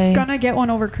 President's Day. I was gonna get one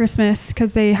over Christmas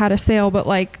because they had a sale, but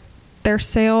like their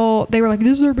sale, they were like,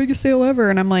 "This is our biggest sale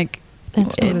ever," and I'm like,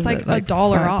 it's like $1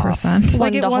 off.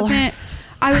 Like it wasn't.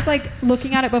 I was like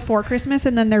looking at it before Christmas,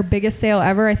 and then their biggest sale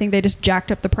ever. I think they just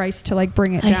jacked up the price to like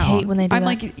bring it down. I hate when they do that.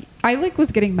 Like, I like was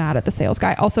getting mad at the sales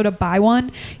guy. Also, to buy one,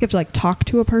 you have to like talk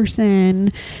to a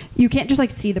person. You can't just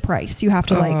like see the price. You have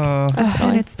to like,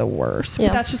 and it's the worst. Yeah.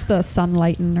 But that's just the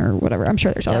Sunlighten or whatever. I'm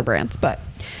sure there's other brands, but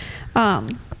I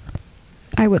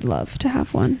would love to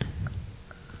have one.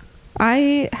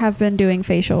 I have been doing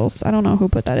facials. I don't know who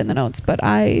put that in the notes, but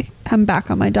I am back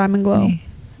on my Diamond Glow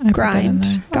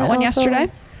grind. Got one yesterday.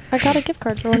 I got a gift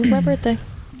card for one for my birthday.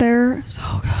 They're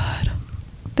so good.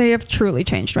 They have truly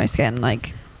changed my skin.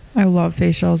 Like, I love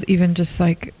facials. Even just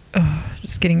like,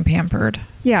 just getting pampered.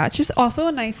 Yeah, it's just also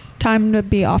a nice time to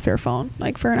be off your phone,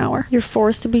 like for an hour. You're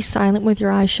forced to be silent with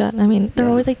your eyes shut. I mean, they're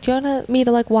always like, "Do you want me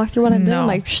to like walk through what I'm doing?" I'm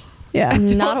like, Shh. Yeah,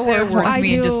 not a word. I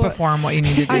do, just perform what you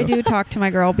need to do. I do talk to my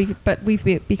girl, but we've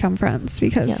become friends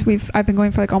because I've been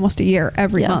going for like almost a year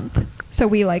every month, so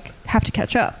we like have to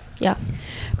catch up. Yeah,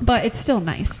 but it's still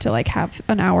nice to like have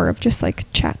an hour of just like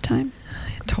chat time.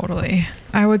 Totally.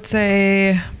 I would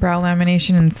say brow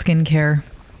lamination and skincare.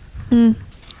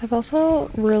 I've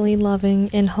also really loving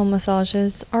in-home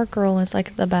massages. Our girl is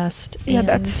like the best. Yeah,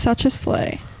 that's such a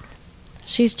slay.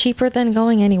 She's cheaper than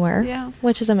going anywhere. Yeah.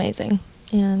 Which is amazing.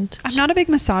 And I'm not a big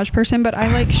massage person, but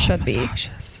I should be.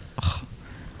 Massages. Ugh.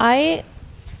 I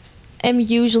am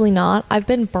usually not. I've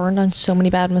been burned on so many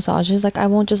bad massages. Like I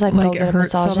won't just like go Like, it get a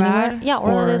hurts massage so anywhere. bad? Yeah,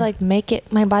 or they Or- like make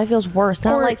it. My body feels worse.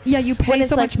 Not Or, like yeah, you pay when it's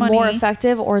so like much money. more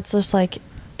effective, or it's just like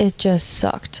it just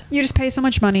sucked. You just pay so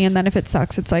much money, and then if it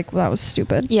sucks, it's like, well, that was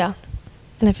stupid. Yeah,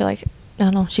 and I feel like I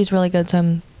don't know. She's really good, so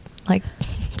I'm like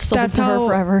sold That's to her how-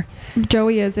 forever.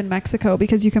 Joey is in Mexico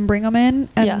because you can bring them in,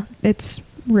 and Yeah. it's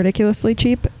ridiculously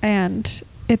cheap, and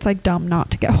it's like dumb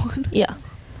not to get one. Yeah.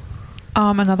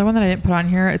 Another one that I didn't put on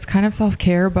here. It's kind of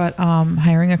self-care, but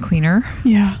hiring a cleaner.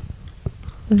 Yeah.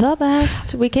 The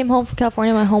best. We came home from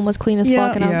California. My home was clean as Yeah.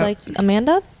 fuck, and I was Yeah. like,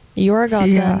 Amanda, you're a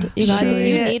godsend. You guys, if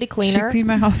you need a She cleaner, cleaned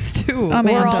my house too.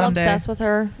 Amanda. we're all Someday. obsessed with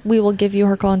her. We will give you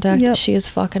her contact. Yep. She is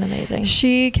fucking amazing.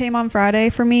 She came on Friday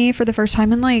for me for the first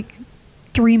time in like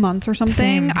 3 months or something.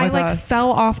 Same I with like us.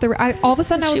 fell off the. All of a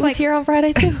sudden I She was was like, here on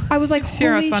Friday too. I was like, She's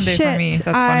here on holy Sunday shit! for me. That's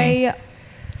funny.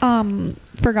 I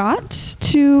forgot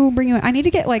to bring you in. I need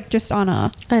to get like just on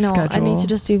a I know. I Schedule. need to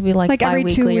just do like every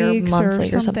 2 bi-weekly or weeks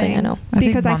monthly or something. I know. I think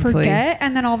because I monthly. forget,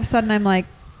 and then all of a sudden I'm like,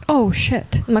 oh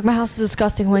shit. I'm like, my house is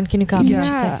disgusting. When can you come? Yeah.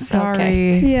 She's like, Sorry.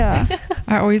 Okay. Yeah,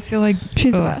 I always feel like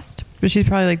she's the ugh. best. But she's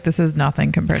probably like, this is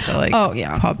nothing compared to like Oh,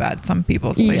 yeah. how bad some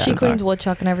people's Yeah. places She cleans are.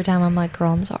 woodchuck, and every time I'm like,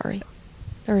 girl, I'm sorry.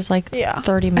 There's like Yeah.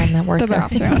 30 men that work The there.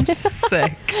 bathroom.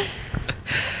 Sick.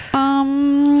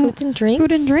 Food and drinks.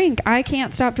 Food and drink. I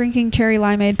can't stop drinking cherry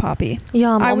limeade poppy.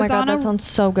 Yum. I Oh my was god, on that a- sounds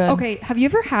so good. Okay, have you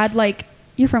ever had like,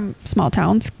 you're from small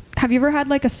towns, have you ever had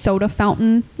like a soda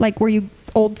fountain, like where you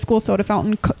old school soda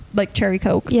fountain, like cherry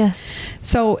Coke? Yes.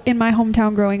 So in my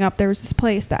hometown growing up, there was this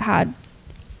place that had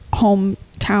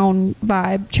hometown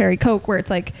vibe cherry Coke where it's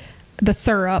like the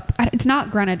syrup. It's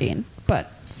not grenadine,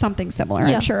 but something similar.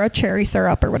 Yeah. I'm sure a cherry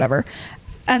syrup or whatever.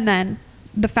 And then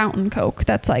the fountain Coke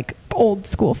that's like old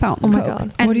school fountain Oh my Coke.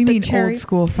 God. And What do you the mean cherry- old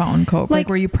school fountain Coke? Like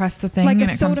where you press the thing like and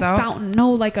a it soda comes out? fountain?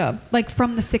 No, like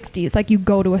from the 60s. Like you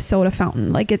go to a soda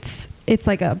fountain. Like it's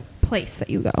like a place that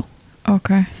you go.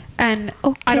 Okay. And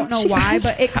Okay, I don't know she why, said.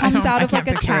 but it I comes don't- out I of like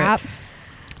can't a picture it. tap.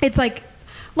 It's like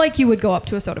you would go up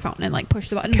to a soda fountain and like push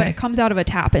the button, but Okay. it comes out of a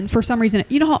tap. And for some reason,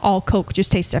 you know how all Coke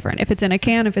just tastes different. If it's in a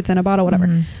can, if it's in a bottle, whatever.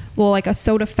 Mhm. Well, like a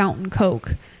soda fountain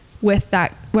Coke with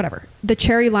that, whatever. The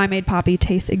cherry limeade poppy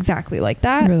tastes exactly like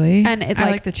that. Really? And it I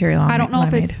like the cherry I don't know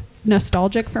if limeade. it's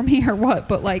nostalgic for me or what,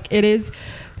 but like it is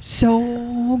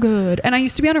so good. And I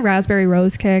used to be on a raspberry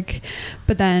rose kick,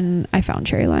 but then I found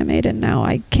cherry limeade, and now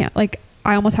I can't. Like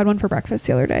I almost had one for breakfast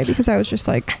the other day because I was just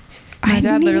like, My I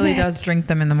dad need literally it. does drink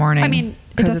them in the morning. I mean, it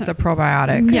because it's a doesn't-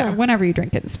 probiotic. Yeah, Yeah. whenever you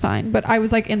drink it, it's fine. But I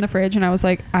was like in the fridge, and I was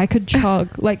like, I could chug.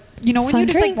 Like you know when Fun you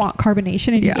just drink. like want carbonation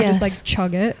and you Yeah. can just Yes. like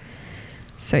chug it.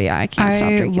 So yeah, I can't stop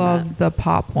I drinking love that. the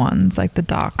pop ones, like the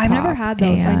Doc I've never Pop, had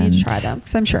those. I need to and- try them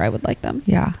because I'm sure I would like them.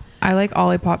 Yeah, I like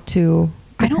Olipop too.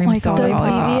 The I don't cream like soda The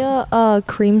Olipop. Zevia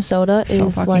cream soda So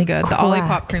is fucking like good. The crack.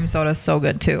 Olipop cream soda is so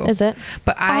good too. Is it?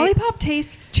 But Olipop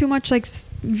tastes too much like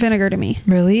vinegar to me.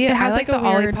 really, It has I like like the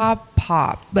a weird- Olipop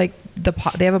pop. Like the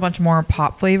pop, they have a bunch more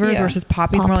pop flavors Yeah. versus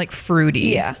Poppy's Pop. more like fruity.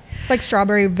 Yeah, like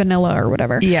strawberry vanilla or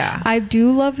whatever. Yeah. I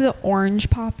do love the orange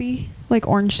poppy, like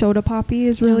orange soda poppy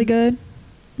is really good.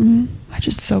 I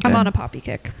just So I'm good. on a poppy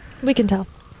kick. We can tell.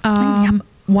 Yum.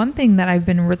 One thing that I've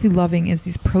been really loving is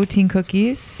these protein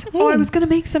cookies. Oh, I was gonna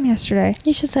make some yesterday,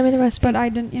 You should send me the recipe. but I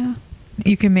didn't. Yeah.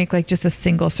 You can make like just a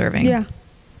single serving. Yeah.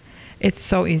 It's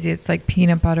so easy. It's like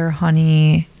peanut butter,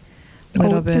 honey,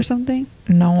 little Oats bit. or something.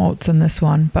 No oats in this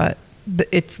one, but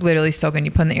it's literally so good. And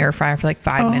you put in the air fryer for like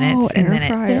 5 minutes, and air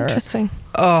then fryer. Interesting.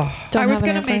 oh, Don't I was have an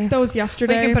gonna air fryer. make those but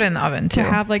yesterday you can put it in the oven too. to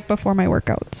have like before my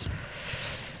workouts.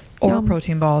 or Yum.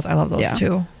 protein balls. I love those Yeah.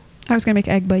 too. I was gonna make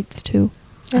egg bites too.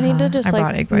 I need to I just brought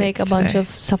like egg make a bites bunch today. of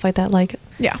stuff like that. Like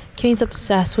Yeah. Kenny's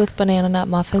obsessed with banana nut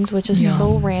muffins, which is Yum.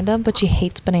 so random, but she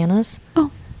hates bananas.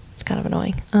 Oh. It's kind of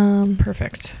annoying.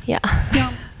 Perfect. Yeah.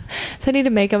 Yum. So I need to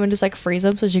make them and just like freeze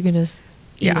them so she can just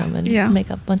eat Yeah. them and Yeah. make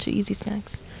a bunch of easy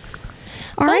snacks.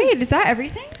 All Fun. right. Is that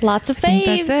everything? Lots of I think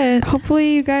faves. that's it.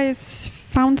 Hopefully you guys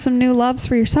found some new loves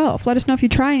for yourself. Let us know if you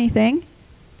try anything.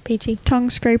 Peachy. Tongue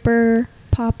scraper,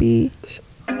 poppy,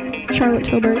 Charlotte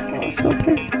Tilbury flawless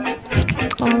filter.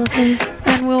 All the things.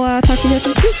 And we'll talk to you guys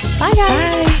next week. Bye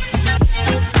guys. Bye.